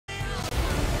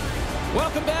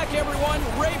Welcome back, everyone.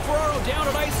 Ray Ferraro down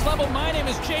at ice level. My name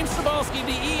is James Cebulski.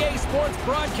 The EA Sports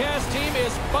broadcast team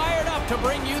is fired up to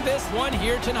bring you this one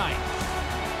here tonight.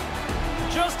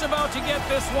 Just about to get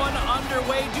this one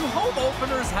underway. Do home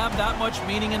openers have that much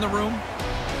meaning in the room?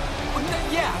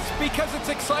 Yes, because it's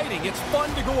exciting. It's fun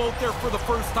to go out there for the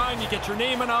first time. You get your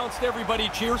name announced, everybody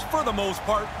cheers for the most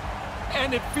part.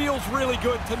 And it feels really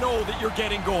good to know that you're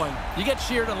getting going. You get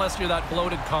cheered unless you're that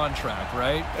bloated contract,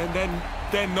 right? And then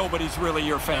nobody's really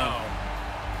your fan.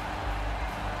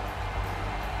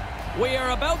 No. We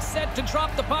are about set to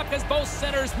drop the puck as both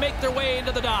centers make their way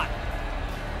into the dot.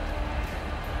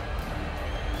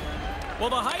 Well,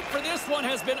 the hype for this one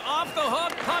has been off the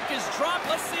hook. Puck is dropped.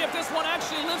 Let's see if this one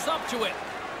actually lives up to it.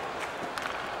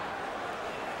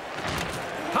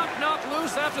 Puck knocked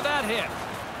loose after that hit.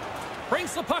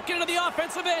 Brings the puck into the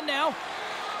offensive end now.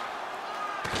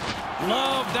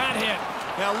 Love that hit.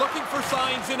 Now looking for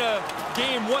signs in a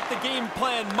game what the game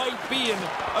plan might be, and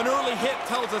an early hit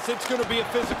tells us it's going to be a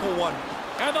physical one.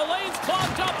 And the lane's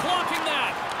clogged up blocking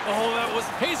that. Oh,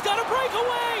 he's got a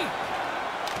breakaway.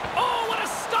 Oh, what a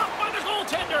stop by the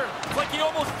goaltender. It's like he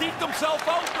almost deked himself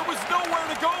out. There was nowhere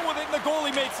to go with it, and the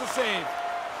goalie makes the save.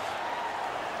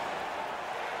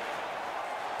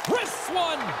 Wrists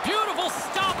one. Beautiful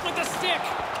stop with the stick.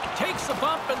 Takes a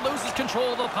bump and loses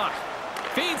control of the puck.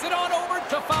 Feeds it on over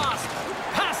to Fast.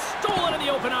 Pass stolen in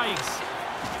the open ice.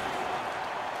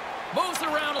 Moves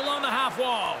around along the half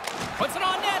wall. Puts it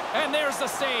on net, and there's the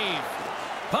save.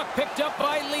 Puck picked up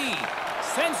by Lee.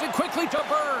 Sends it quickly to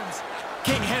Burns.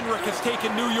 King Henrik has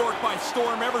taken New York by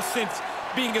storm ever since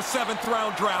being a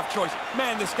 7th-round draft choice.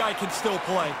 Man, this guy can still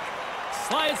play.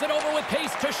 Slides it over with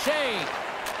pace to Shea.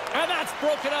 And that's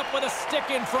broken up with a stick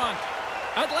in front.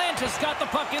 Atlanta's got the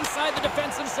puck inside the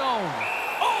defensive zone.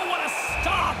 Oh, what a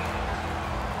stop!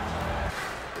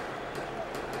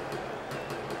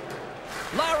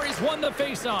 Lowry's won the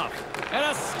faceoff. And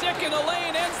a stick in the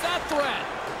lane ends that threat.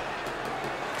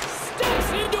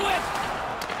 Steps into it!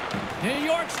 New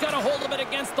York's got a hold of it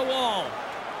against the wall.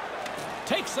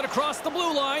 Takes it across the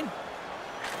blue line. And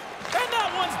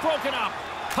that one's broken up.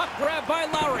 Puck grab by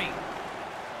Lowry.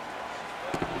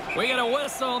 We get a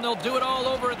whistle, and they'll do it all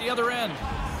over at the other end.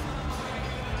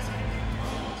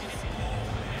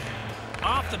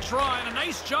 Off the try, and a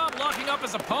nice job locking up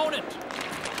his opponent.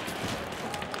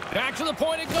 Back to the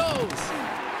point it goes.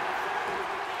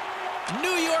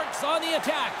 New York's on the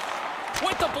attack.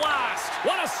 With the blast.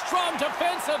 What a strong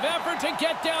defensive effort to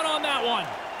get down on that one.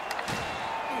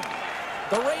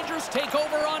 The Rangers take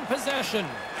over on possession.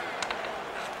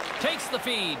 Takes the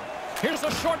feed. Here's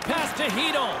a short pass to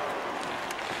Hedl.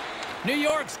 New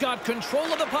York's got control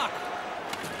of the puck.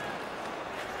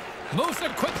 Moves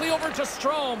it quickly over to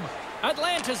Strome.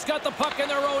 Atlanta's got the puck in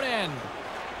their own end.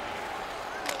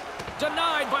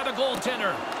 Denied by the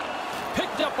goaltender.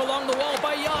 Picked up along the wall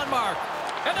by Janmark.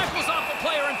 And that goes off the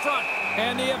player in front.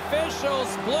 And the officials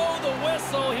blow the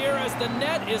whistle here as the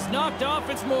net is knocked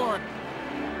off its moor.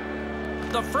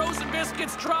 The frozen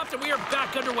biscuits dropped, and we are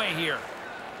back underway here.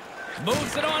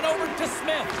 Moves it on over to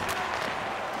Smith.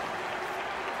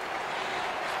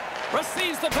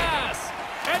 Receives the pass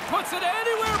and puts it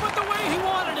anywhere but the way he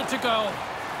wanted it to go.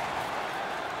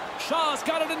 Shaw's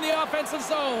got it in the offensive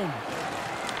zone.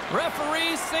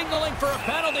 Referee signaling for a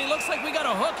penalty. Looks like we got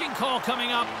a hooking call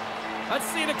coming up. Let's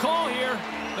see the call here.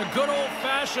 The good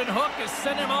old-fashioned hook is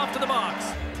sending him off to the box.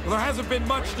 Well, there hasn't been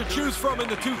much to choose from in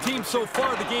the two teams so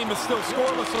far. The game is still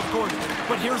scoreless, of course.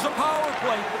 But here's a power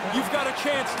play. You've got a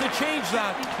chance to change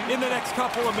that in the next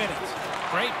couple of minutes.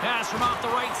 Great pass from off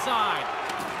the right side.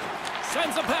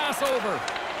 Sends a pass over.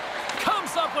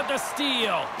 Comes up with the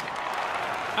steal.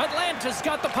 Atlanta's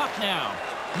got the puck now.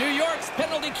 New York's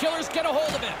penalty killers get a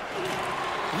hold of it.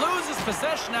 Loses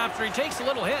possession after he takes a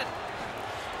little hit.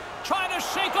 Trying to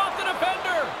shake off the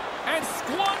defender. And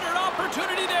squandered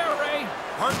opportunity there, Ray.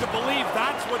 Hard to believe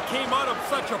that's what came out of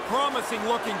such a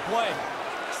promising-looking play.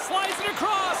 Slides it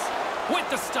across with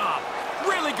the stop.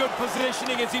 Really good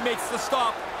positioning as he makes the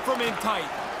stop from in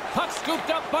tight. Puck scooped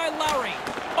up by Lowry.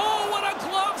 Oh, what a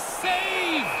glove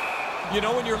save! You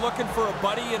know when you're looking for a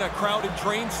buddy in a crowded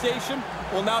train station?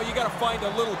 Well, now you got to find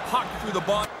a little puck through the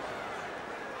bottom.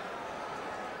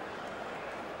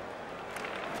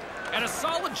 And a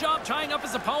solid job tying up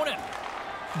his opponent.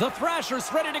 The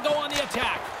Thrashers ready to go on the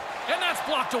attack. And that's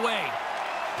blocked away.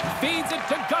 Feeds it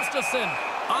to Gustafsson.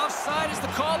 Offside is the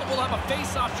call, and we'll have a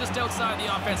face-off just outside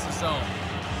the offensive zone.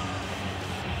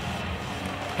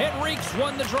 Henrique's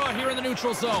won the draw here in the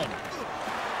neutral zone.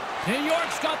 New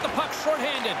York's got the puck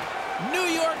shorthanded. New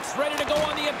York's ready to go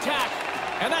on the attack.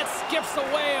 And that skips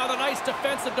away on a nice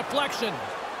defensive deflection.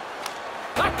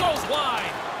 That goes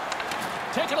wide.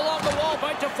 Taken along the wall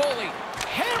by Toffoli.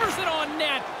 Hammers it on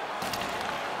net.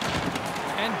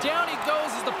 And down he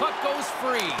goes as the puck goes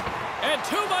free. And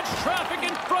too much traffic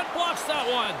in front blocks that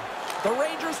one. The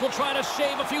Rangers will try to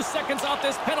shave a few seconds off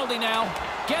this penalty now.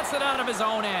 Gets it out of his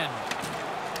own end.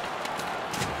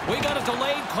 We got a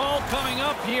delayed call coming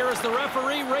up here as the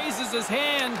referee raises his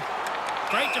hand.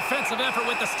 Great defensive effort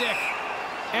with the stick.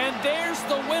 And there's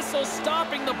the whistle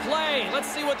stopping the play.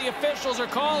 Let's see what the officials are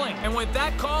calling. And with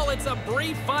that call, it's a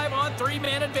brief 5-on-3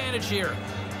 man advantage here.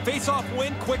 Face-off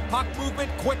win, quick puck movement,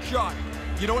 quick shot.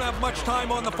 You don't have much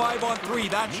time on the 5-on-3.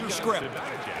 That's your script.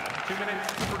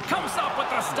 Comes up with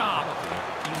the stop.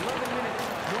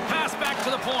 Pass back to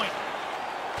the point.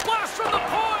 Blast from the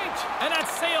point! And that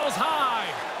sails high.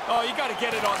 Oh, you got to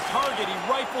get it on target. He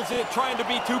rifles it, trying to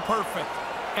be too perfect.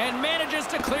 And manages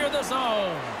to clear the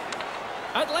zone.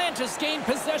 Atlanta's gained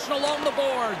possession along the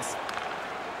boards.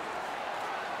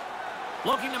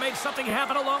 Looking to make something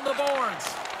happen along the boards.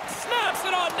 Snaps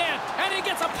it on net, and he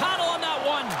gets a paddle on that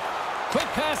one. Quick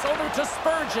pass over to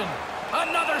Spurgeon.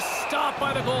 Another stop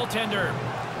by the goaltender.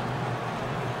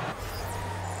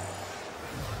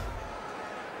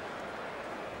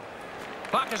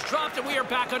 Puck is dropped, and we are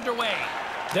back underway.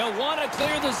 They'll want to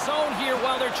clear the zone here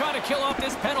while they're trying to kill off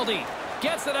this penalty.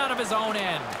 Gets it out of his own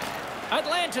end.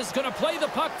 Atlanta's going to play the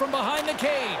puck from behind the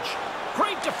cage.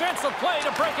 Great defensive play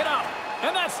to break it up.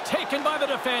 And that's taken by the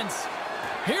defense.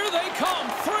 Here they come,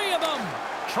 3 of them.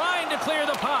 Trying to clear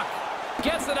the puck.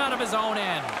 Gets it out of his own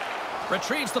end.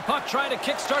 Retrieves the puck, trying to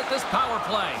kickstart this power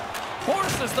play.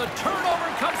 Forces the turnover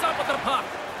and comes up with the puck.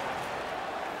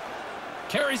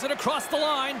 Carries it across the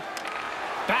line.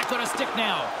 Back on a stick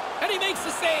now. And he makes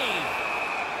the save.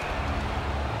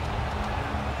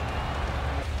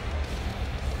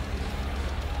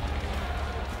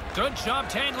 Good job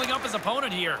tangling up his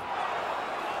opponent here.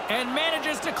 And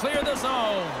manages to clear the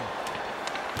zone.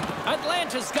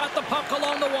 Atlanta's got the puck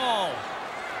along the wall.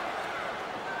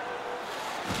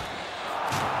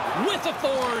 With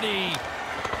authority.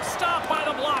 Stopped by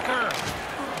the blocker.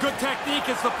 Good technique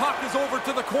as the puck is over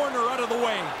to the corner out of the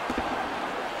way.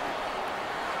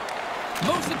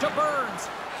 Moves it to Burns.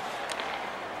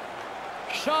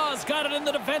 Shaw's got it in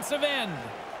the defensive end.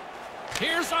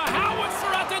 Here's a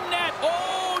howitzer at the net.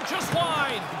 Oh, just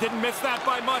wide. Didn't miss that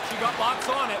by much. He got lots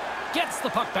on it. Gets the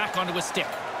puck back onto his stick.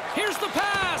 Here's the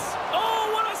pass.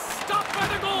 Oh, what a stop by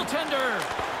the goaltender.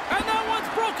 And that one's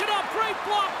broken up. Great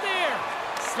block there.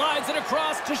 Slides it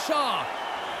across to Shaw.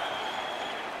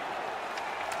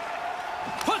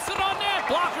 Puts it on net.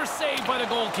 Blocker saved by the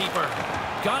goalkeeper.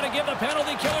 Got to give the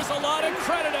penalty killers a lot of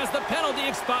credit as the penalty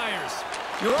expires.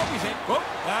 You're always in. Oh,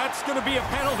 that's going to be a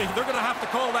penalty. They're going to have to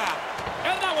call that.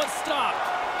 And that one's stopped.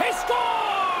 He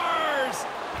scores!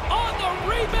 On the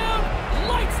rebound,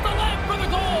 lights the lamp for the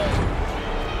goal.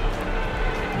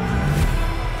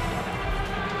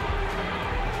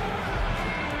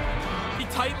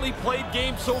 Tightly played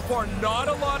game so far. Not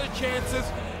a lot of chances.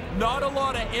 Not a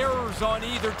lot of errors on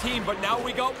either team, but now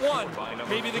we got one.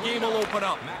 Maybe the game will open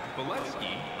up.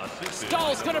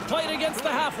 Stahl's going to play it against the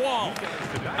half wall.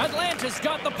 Atlanta's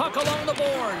got the puck along the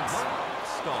boards.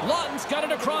 Lawton's got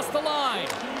it across the line.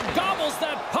 Gobbles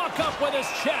that puck up with his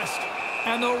chest.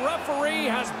 And the referee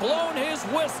has blown his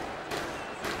whistle.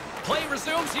 Play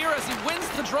resumes here as he wins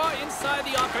the draw inside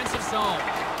the offensive zone.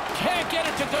 Can't get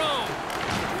it to go.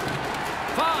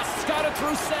 Voss got it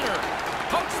through center.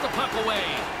 Pokes the puck away.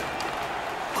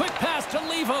 Quick pass to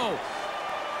Levo.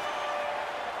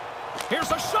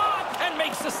 Here's a shot and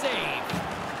makes the save.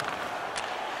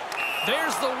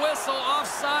 There's the whistle.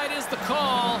 Offside is the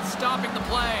call, stopping the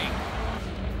play.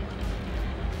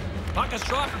 Puck is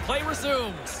dropped and play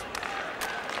resumes.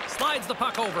 Slides the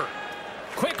puck over.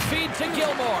 Quick feed to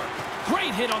Gilmore.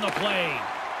 Great hit on the play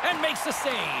and makes the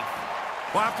save.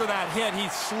 Well, after that hit,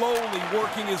 he's slowly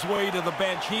working his way to the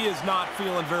bench. He is not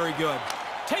feeling very good.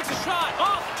 Takes a shot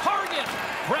off target.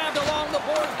 Grabbed along the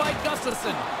boards by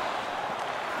Gustafsson.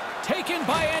 Taken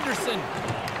by Anderson.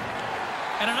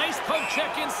 And a nice poke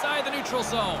check inside the neutral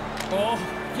zone. Oh,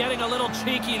 getting a little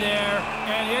cheeky there.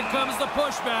 And here comes the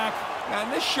pushback.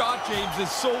 And this shot, James, is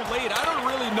so late. I don't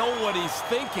really know what he's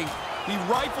thinking. He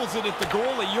rifles it at the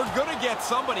goalie. You're going to get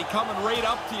somebody coming right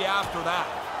up to you after that.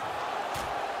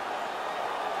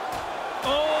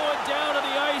 Oh, and down to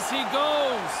the ice he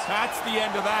goes. That's the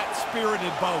end of that spirited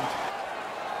bout.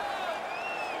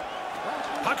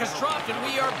 Puck is dropped, and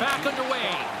we are back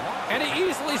underway. And he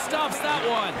easily stops that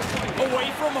one. Away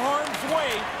from harm's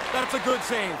way. That's a good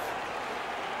save.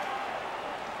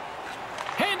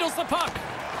 Handles the puck.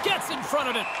 Gets in front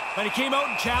of it. And he came out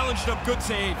and challenged him. Good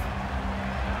save.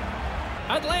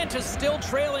 Atlanta's still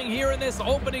trailing here in this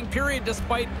opening period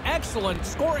despite excellent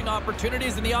scoring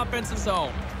opportunities in the offensive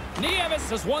zone. Nieves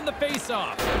has won the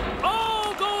faceoff.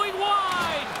 Oh, going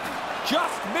wide!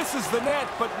 Just misses the net,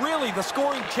 but really the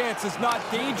scoring chance is not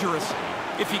dangerous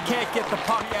if he can't get the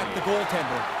puck at the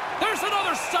goaltender. There's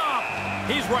another stop!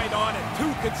 He's right on it.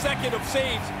 2 consecutive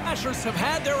saves. Thrashers have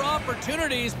had their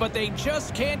opportunities, but they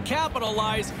just can't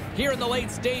capitalize here in the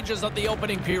late stages of the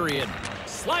opening period.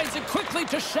 Slides it quickly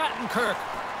to Shattenkirk.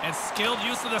 And skilled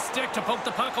use of the stick to poke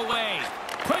the puck away.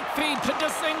 Quick feed to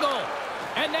DeSingle.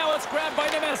 And now it's grabbed by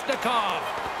Nemesnikov.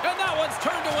 And that one's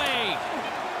turned away.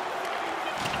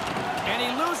 And he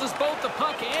loses both the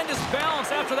puck and his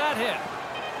balance after that hit.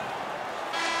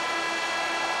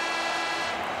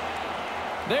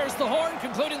 There's the horn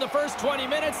concluding the first 20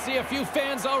 minutes. See a few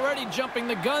fans already jumping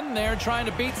the gun there, trying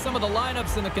to beat some of the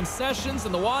lineups in the concessions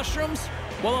and the washrooms.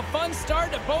 Well, a fun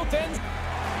start at both ends.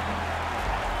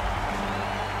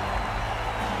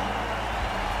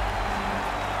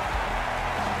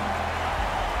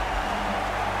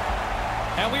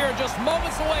 And we are just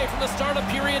moments away from the start of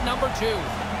period number 2.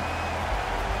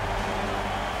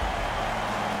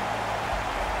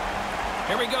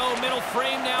 Here we go, middle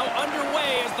frame now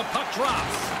underway as the puck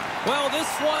drops. Well, this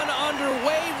one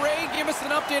underway. Ray, give us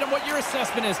an update on what your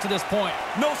assessment is to this point.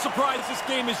 No surprise, this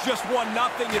game is just 1-0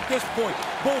 at this point.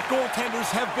 Both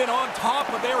goaltenders have been on top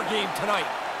of their game tonight.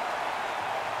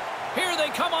 Here they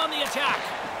come on the attack.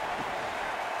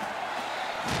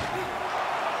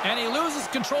 And he loses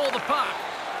control of the puck.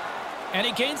 And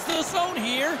he gains the zone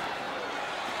here.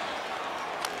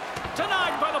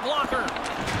 Denied by the blocker.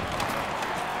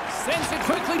 Sends it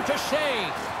quickly to Shea.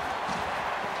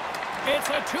 It's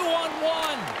a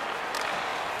 2-on-1.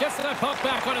 Gets that puck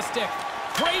back on a stick.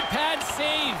 Great pad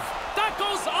save. That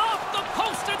goes off the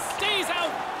post and stays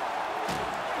out.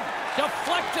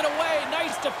 Deflected away.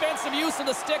 Nice defensive use of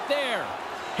the stick there.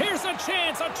 Here's a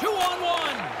chance. A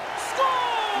 2-on-1.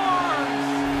 Scores!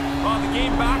 Oh, the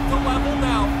game back to level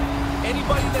now.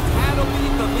 Anybody that's had a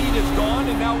lead, the lead is gone,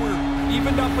 and now we're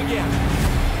evened up again.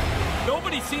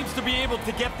 Nobody seems to be able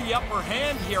to get the upper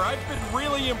hand here. I've been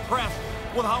really impressed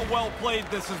with how well played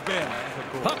this has been.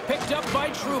 Puck picked up by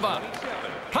Trouba.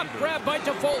 Puck grabbed by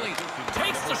Toffoli.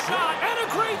 Takes the shot, and a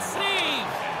great save!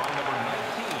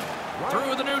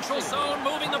 Through the neutral zone,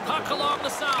 moving the puck along the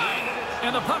side.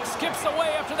 And the puck skips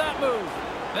away after that move.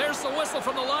 There's the whistle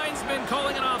from the linesman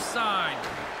calling an offside.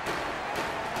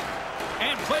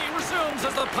 And play resumes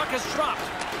as the puck is dropped.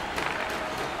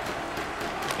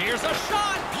 Here's a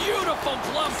shot. Beautiful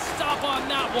glove stop on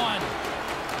that one.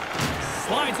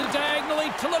 Slides it diagonally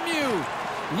to Lemieux.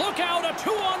 Look out, a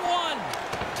 2-on-1.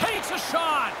 Takes a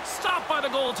shot. Stopped by the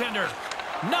goaltender.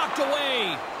 Knocked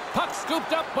away. Puck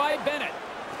scooped up by Bennett.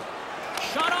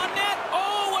 Shot on net.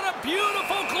 Oh, what a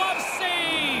beautiful glove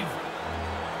save.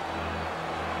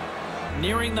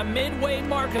 Nearing the midway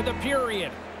mark of the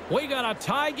period. We got a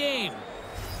tie game.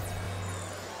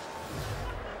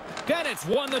 Bennett's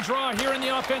won the draw here in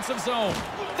the offensive zone.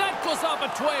 That goes off a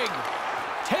twig.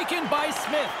 Taken by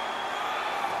Smith.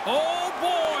 Oh,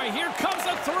 boy. Here comes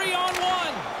a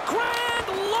 3-on-1. Grand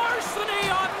larceny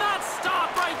on that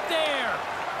stop right there.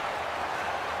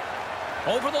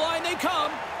 Over the line they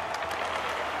come.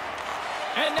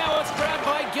 And now it's grabbed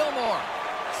by Gilmore.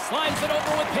 Slides it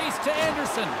over with pace to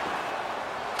Anderson.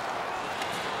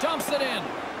 Dumps it in.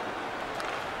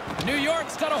 New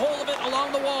York's got a hold of it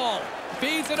along the wall.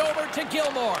 Feeds it over to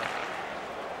Gilmore.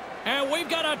 And we've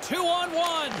got a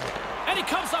 2-on-1. And he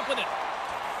comes up with it.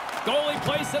 Goalie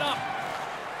plays it up.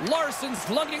 Larson's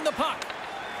lugging the puck.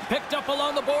 Picked up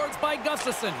along the boards by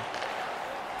Gustafsson.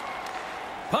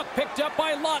 Puck picked up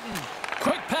by Lawton.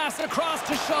 Quick pass across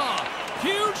to Shaw.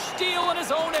 Huge steal in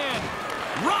his own end.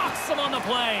 Rocks him on the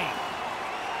play.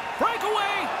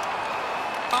 Breakaway.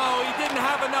 Oh, he didn't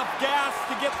have enough gas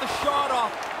to get the shot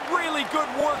off. Really good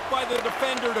work by the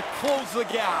defender to close the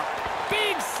gap.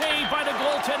 Big save by the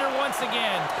goaltender once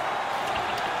again.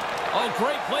 Oh,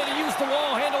 great play to use the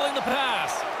wall handling the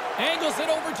pass. Angles it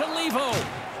over to Levo.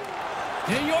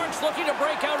 New York's looking to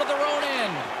break out of their own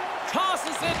end.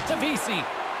 Tosses it to Vesey.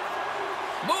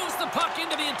 Moves the puck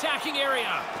into the attacking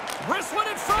area. Wristlet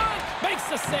in front. Makes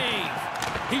the save.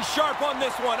 He's sharp on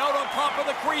this one. Out on top of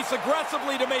the crease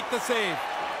aggressively to make the save.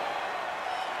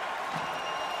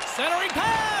 Centering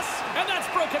pass. And that's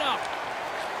broken up.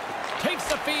 Takes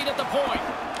the feed at the point.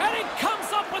 And he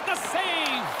comes up with the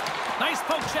save. Nice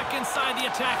poke check inside the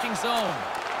attacking zone.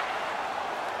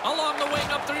 Along the wing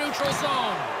up the neutral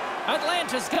zone.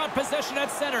 Atlanta's got possession at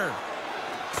center.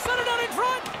 Centered out in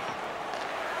front.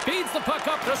 Feeds the puck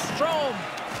up to Strome.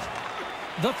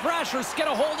 The Thrashers get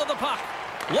a hold of the puck.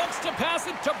 Looks to pass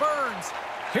it to Burns.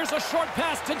 Here's a short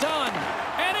pass to Dunn.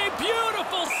 And a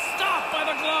beautiful stop by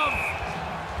the glove.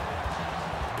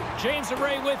 James and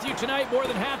Ray with you tonight. More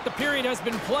than half the period has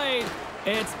been played.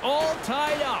 It's all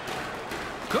tied up.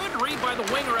 Good read by the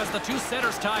winger as the two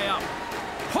centers tie up.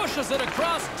 Pushes it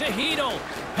across to Hedel.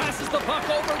 Passes the puck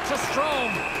over to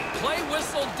Strome. Play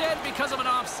whistle dead because of an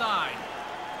offside.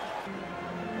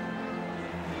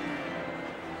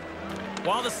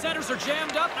 While the centers are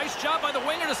jammed up, nice job by the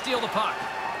winger to steal the puck.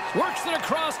 Works it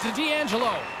across to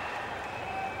D'Angelo.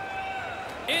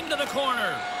 Into the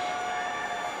corner.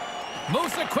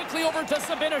 Moves it quickly over to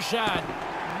Zibanejad.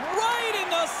 Right in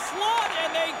the slot,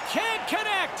 and they can't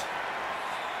connect.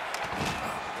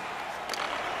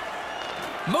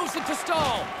 Moves it to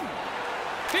Stahl.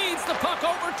 Feeds the puck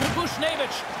over to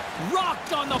Buchnevich.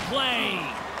 Rocked on the play.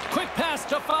 Quick pass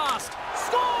to Fost.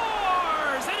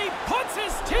 Scores! And he puts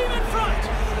his team in front.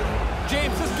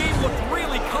 James, this game looked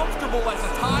really comfortable as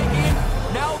a tie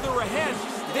game. Now they're ahead.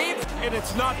 And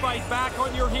it's not by back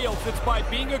on your heels. It's by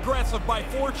being aggressive, by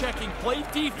forechecking, play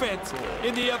defense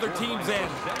in the other team's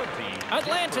end.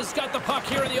 Atlanta's got the puck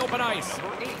here in the open ice.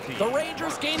 The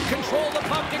Rangers gain control of the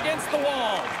puck against the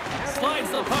wall. Slides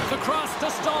the puck across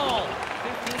to Stahl.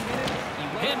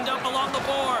 Pinned up along the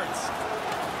boards.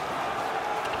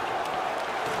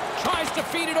 Tries to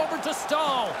feed it over to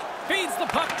Stahl. Feeds the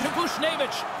puck to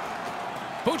Buchnevich.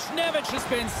 Buchnevich has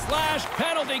been slashed.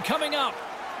 Penalty coming up.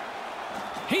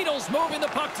 Hedel's moving the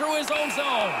puck through his own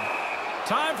zone.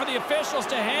 Time for the officials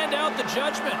to hand out the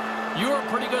judgment. You're a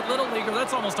pretty good little leaguer.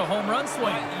 That's almost a home run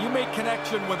swing. You make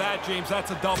connection with that, James. That's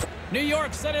a double. New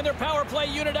York sending their power play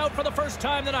unit out for the first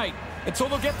time tonight. And so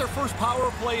they'll get their first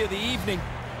power play of the evening.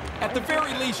 At the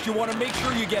very least, you want to make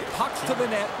sure you get pucks to the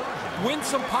net, win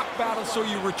some puck battles so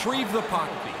you retrieve the puck.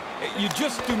 You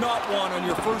just do not want on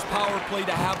your first power play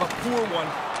to have a poor one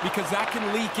because that can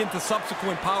leak into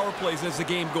subsequent power plays as the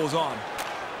game goes on.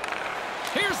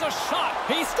 Here's a shot.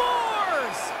 He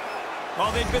scores!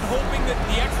 Well, they've been hoping that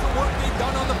the extra work they've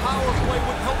done on the power play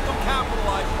would help them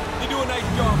capitalize. They do a nice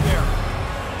job there.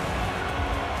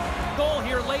 Goal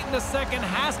here late in the second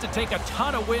has to take a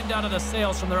ton of wind out of the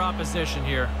sails from their opposition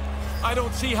here. I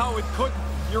don't see how it could.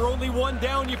 You're only one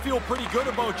down. You feel pretty good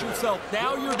about yourself.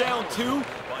 Now you're down two.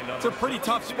 It's a pretty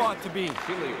tough spot to be.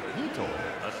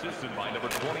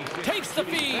 Takes the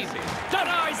feed.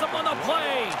 Denies him on the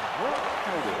play.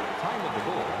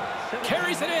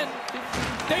 Carries it in.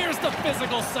 There's the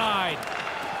physical side.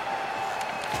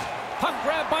 Puck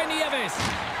grab by Nieves.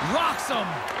 Rocks him.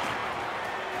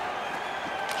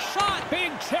 Shot.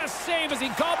 Big chest save as he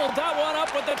gobbled that one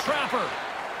up with the trapper.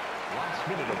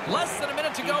 Less than a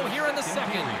minute to go here in the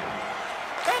second.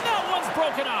 And that one's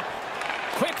broken up.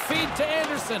 Quick feed to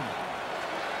Anderson.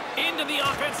 Into the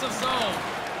offensive zone.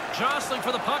 Jostling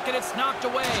for the puck, and it's knocked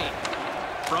away.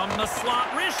 From the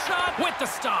slot, wrist shot with the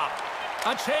stop.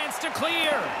 A chance to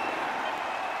clear.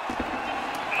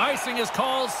 Icing is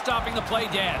called, stopping the play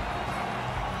dead.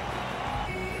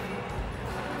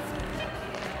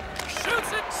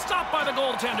 Shoots it, stopped by the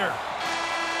goaltender.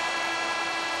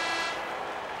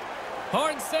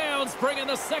 Horn sounds, bringing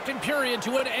the second period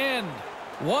to an end.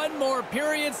 One more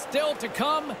period still to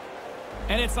come,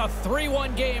 and it's a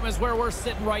 3-1 game is where we're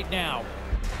sitting right now.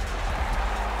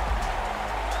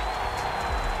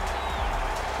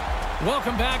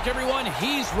 Welcome back, everyone.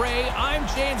 He's Ray, I'm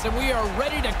James, and we are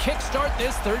ready to kickstart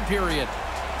this third period.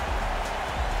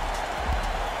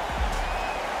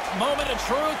 Moment of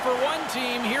truth for one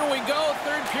team. Here we go.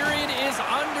 Third period is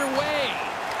underway.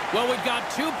 Well, we've got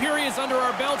 2 periods under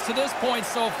our belts to this point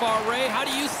so far, Ray. How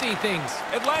do you see things?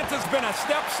 Atlanta's been a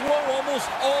step slow almost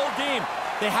all game.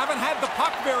 They haven't had the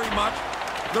puck very much.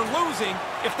 They're losing.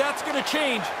 If that's going to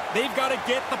change, they've got to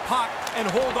get the puck and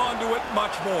hold on to it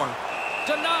much more.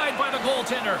 Denied by the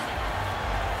goaltender.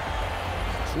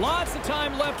 Lots of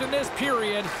time left in this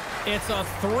period. It's a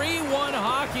 3-1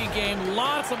 hockey game.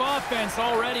 Lots of offense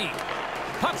already.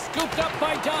 Puck scooped up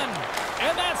by Dunn.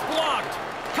 And that's blocked.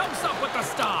 Comes up with the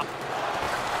stop.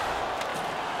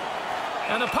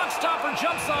 And the puck stopper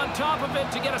jumps on top of it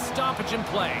to get a stoppage in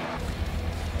play.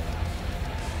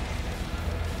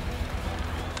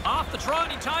 Off the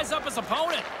trot, he ties up his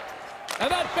opponent. And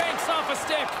that banks off a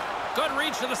stick. Good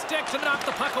reach of the stick to knock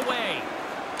the puck away.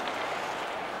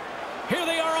 Here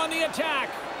they are on the attack.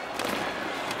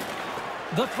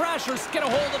 The Thrashers get a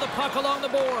hold of the puck along the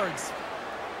boards.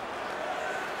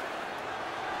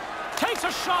 Takes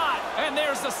a shot, and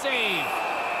there's the save.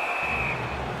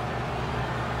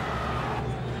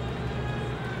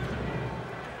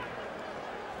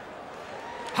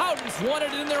 Howden's won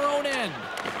it in their own end.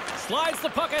 Slides the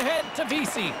puck ahead to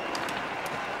Vesey.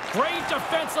 Great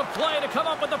defensive play to come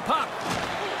up with the puck.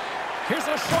 Here's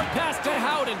a short pass to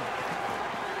Howden.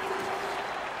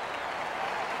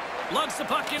 Lugs the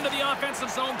puck into the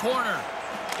offensive zone corner.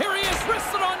 Here he is,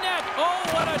 wristed on net. Oh,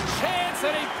 what a chance,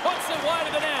 and he puts it wide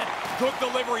of the net. Good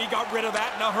delivery. He got rid of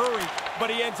that in a hurry,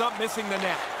 but he ends up missing the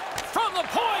net. From the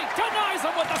point, denies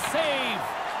him with the save.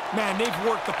 Man, they've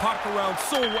worked the puck around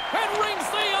so well. And rings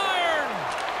the iron.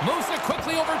 Moves it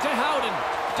quickly over to Howden.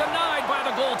 Denied by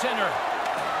the goaltender.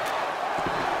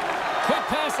 Quick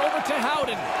pass over to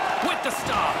Howden with the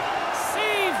stop.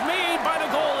 Save made by the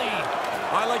goalie.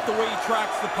 I like the way he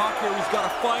tracks the puck here. He's got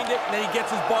to find it, and then he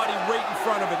gets his body right in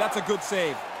front of it. That's a good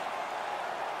save.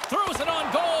 Throws it on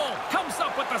goal. Comes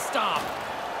up with the stop.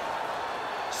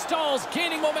 Stall's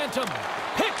gaining momentum.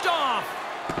 Picked off.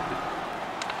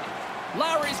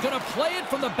 Lowry's going to play it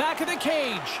from the back of the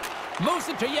cage. Moves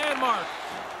it to Janmark.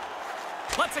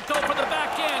 Lets it go for the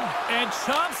back end and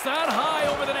chops that high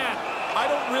over the net. I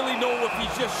don't really know if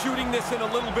he's just shooting this in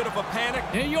a little bit of a panic.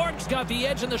 New York's got the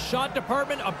edge in the shot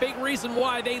department, a big reason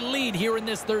why they lead here in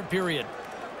this third period.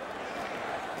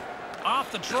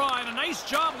 Off the draw, and a nice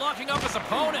job locking up his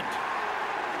opponent.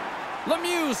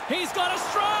 Lemieux, he's got a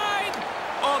stride!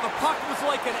 Oh, the puck was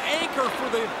like an anchor for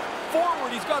the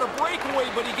forward. He's got a breakaway,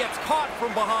 but he gets caught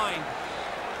from behind.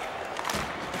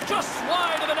 Just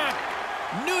wide of the net.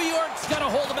 New York's got a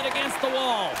hold of it against the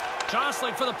wall.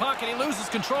 Jostling for the puck, and he loses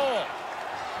control.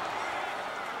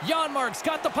 Janmark's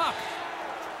got the puck.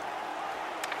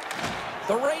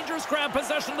 The Rangers grab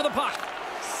possession of the puck.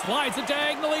 Slides it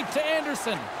diagonally to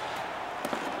Anderson.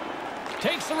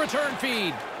 Takes the return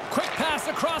feed. Quick pass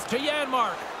across to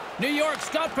Janmark. New York's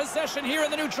got possession here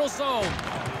in the neutral zone.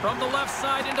 From the left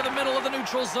side into the middle of the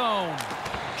neutral zone.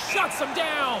 Shuts him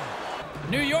down.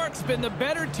 New York's been the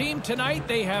better team tonight.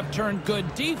 They have turned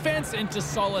good defense into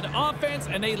solid offense,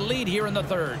 and they lead here in the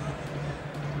third.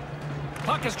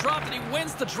 Puck is dropped, and he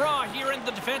wins the draw here in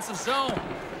the defensive zone.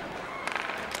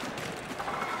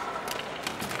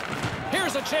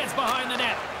 Here's a chance behind the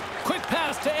net. Quick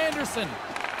pass to Anderson.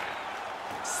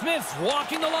 Smith's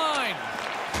walking the line.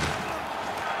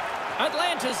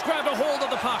 Atlanta's grabbed a hold of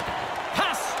the puck.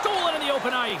 Pass stolen in the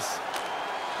open ice.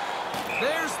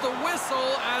 There's the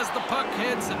whistle as the puck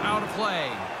heads out of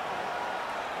play.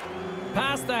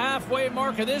 Past the halfway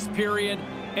mark of this period,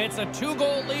 it's a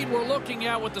 2-goal lead we're looking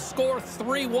at with the score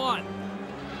 3-1.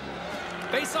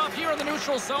 Face off here in the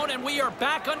neutral zone, and we are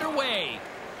back underway.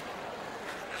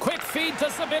 Quick feed to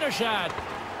Zibanejad.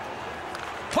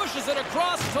 Pushes it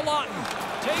across to Lawton.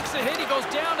 Takes a hit, he goes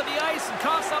down to the ice and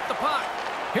coughs up the puck.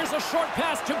 Here's a short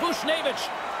pass to Buchnevich.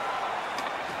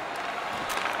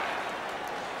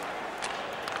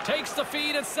 Takes the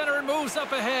feed at center and moves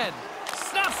up ahead.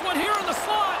 Snaps one here in the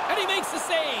slot, and he makes the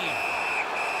save.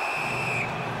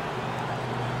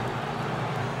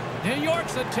 New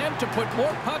York's attempt to put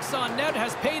more pucks on net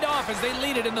has paid off as they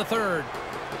lead it in the third.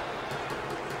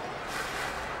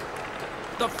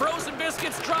 The frozen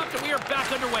biscuits dropped, and we are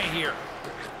back underway here.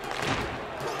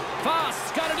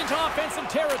 Voss got it into offensive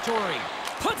territory.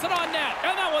 Puts it on net,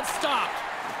 and that one's stopped.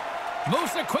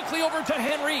 Moves it quickly over to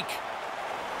Henrique.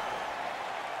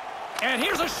 And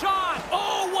here's a shot.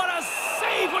 Oh, what a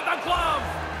save with the glove.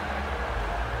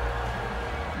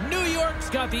 New York's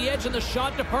got the edge in the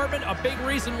shot department, a big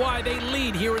reason why they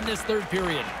lead here in this third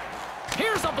period.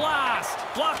 Here's a blast.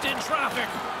 Blocked in traffic.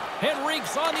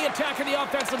 Henrique's on the attack in the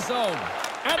offensive zone.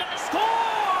 And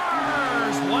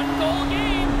scores! 1-goal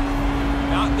game.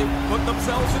 Now they put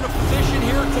themselves in a position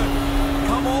here to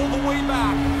come all the way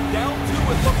back. Down 2,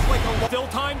 it looks like a still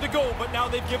time to go, but now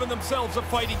they've given themselves a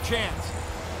fighting chance.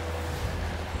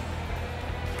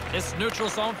 This neutral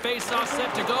zone face-off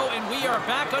set to go, and we are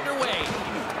back underway.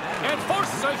 And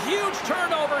forces a huge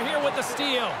turnover here with the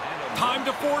steal. Time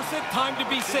to force it, time to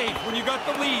be safe. When you got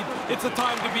the lead, it's a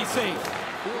time to be safe.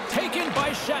 Taken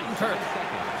by Shattenkirk.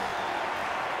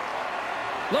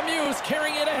 Lemieux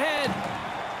carrying it ahead.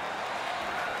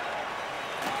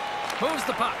 Moves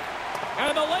the puck.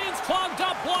 And the lane's clogged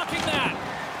up, blocking that.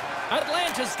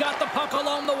 Atlanta's got the puck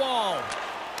along the wall.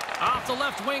 Off the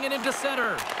left wing and into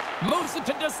center. Moves it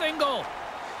to DeSingle.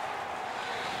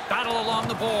 Battle along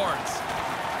the boards.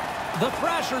 The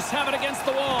Thrashers have it against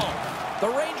the wall.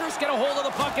 The Rangers get a hold of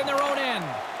the puck in their own end.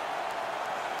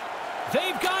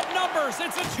 They've got numbers.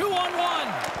 It's a 2-on-1.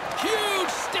 Huge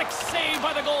stick save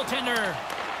by the goaltender.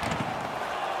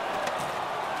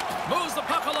 Moves the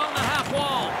puck along the half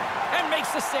wall and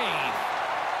makes the save.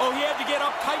 Oh, he had to get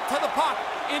up tight to the puck.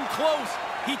 In close.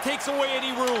 He takes away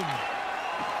any room.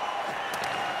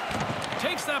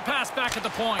 Takes that pass back at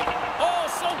the point. Oh,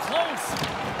 so close.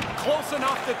 Close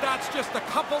enough that that's just a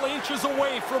couple inches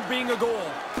away from being a goal.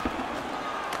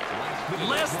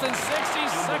 Less than 60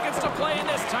 seconds to play in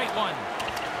this tight one.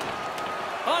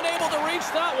 Unable to reach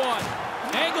that one.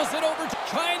 Angles it over,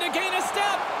 trying to gain a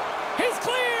step. He's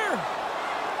clear.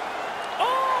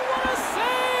 Oh, what a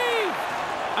save!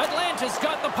 Atlanta's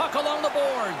got the puck along the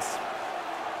boards.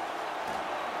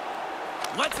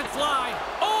 Lets it fly.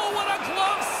 Oh, what a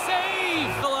glove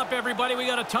save! Fill up, everybody. We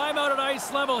got a timeout at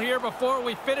ice level here before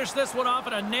we finish this one off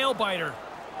at a nail-biter.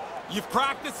 You've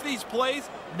practiced these plays.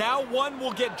 Now one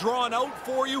will get drawn out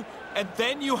for you, and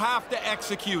then you have to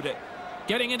execute it.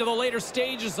 Getting into the later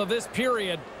stages of this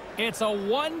period, it's a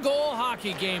one-goal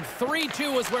hockey game.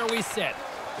 3-2 is where we sit.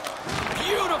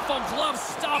 Beautiful glove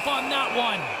stop on that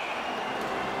one.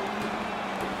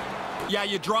 Yeah,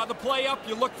 you draw the play up,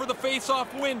 you look for the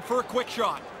face-off win for a quick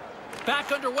shot.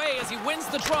 Back underway as he wins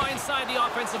the draw inside the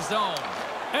offensive zone.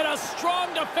 And a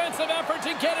strong defensive effort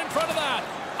to get in front of that.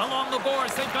 Along the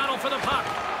boards, they battle for the puck.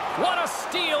 What a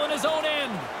steal in his own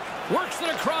end. Works it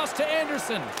across to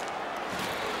Anderson.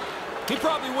 He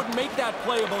probably wouldn't make that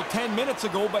play about 10 minutes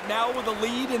ago, but now with a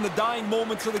lead in the dying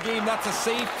moments of the game, that's a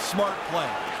safe, smart play.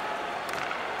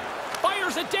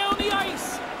 Fires it down the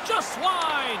ice. Just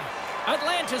wide.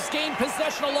 Atlanta's gained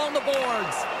possession along the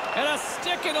boards. And a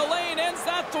stick in the lane ends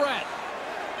that threat.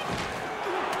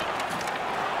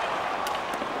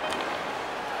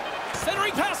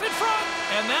 Centering pass in front.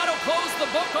 And that'll close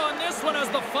the book on this one as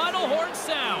the final horn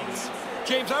sounds.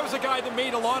 James, I was a guy that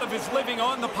made a lot of his living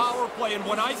on the power play, and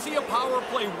when I see a power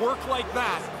play work like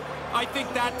that, I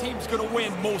think that team's going to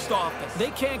win most often.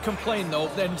 They can't complain, though.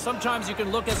 Then sometimes you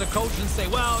can look as a coach and say,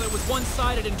 well, it was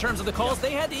one-sided in terms of the calls.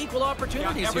 They had the equal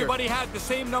opportunities everybody had the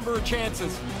same number of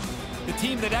chances. The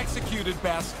team that executed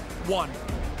best won.